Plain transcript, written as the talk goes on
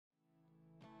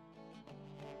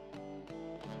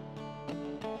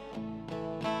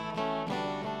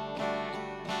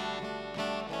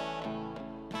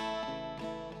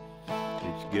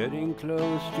Getting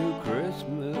close to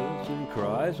Christmas, and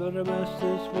cries what a mess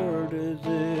this world is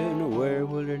in. Where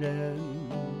will it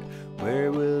end?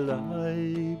 Where will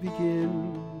I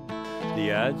begin?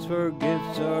 The ads for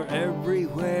gifts are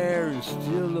everywhere, and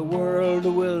still the world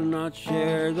will not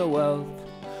share the wealth.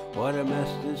 What a mess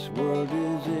this world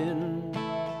is in.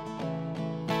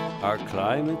 Our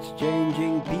climate's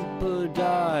changing, people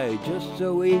die just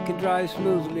so we can drive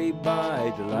smoothly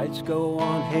by. The lights go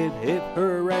on, hip hip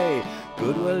hooray,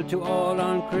 Goodwill to all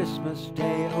on Christmas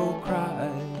Day. Oh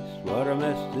Christ, what a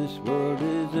mess this world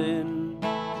is in.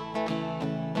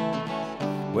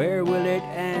 Where will it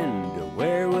end?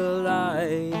 Where will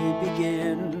I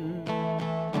begin?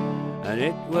 And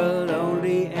it will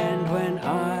only end when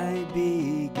I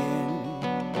begin.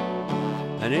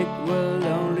 And it will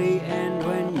only end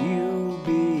when you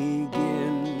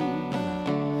begin.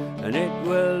 And it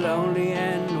will only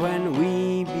end when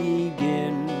we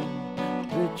begin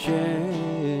to change.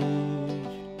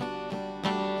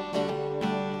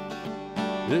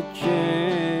 The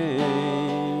change.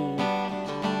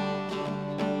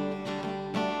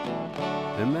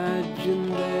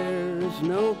 Imagine there's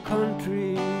no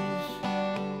countries.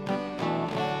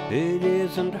 It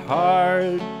isn't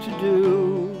hard to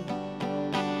do.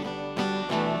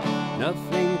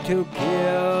 Nothing to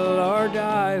kill or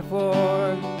die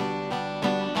for.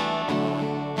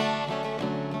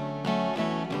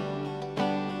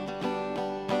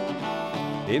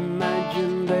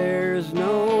 Imagine there's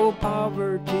no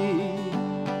poverty,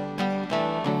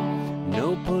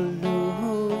 no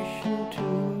pollution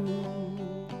too.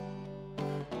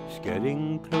 It's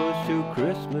getting close to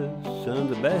Christmas, and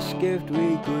the best gift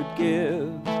we could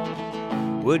give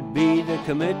would be the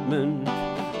commitment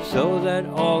so that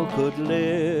all could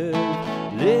live,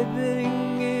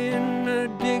 living in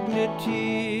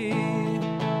dignity,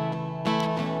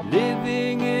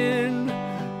 living in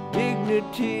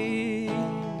dignity.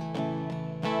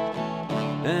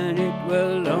 And it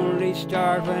will only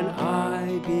start when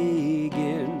I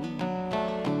begin,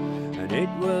 and it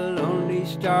will only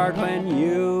start when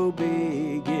you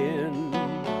begin,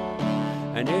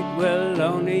 and it will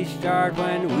only start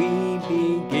when we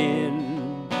begin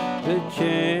the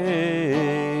change,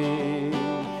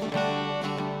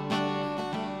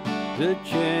 the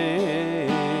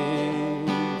change.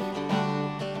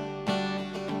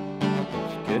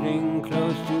 It's getting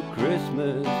close to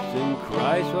Christmas, and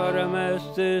Christ, what a mess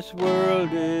this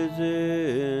world is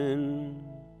in.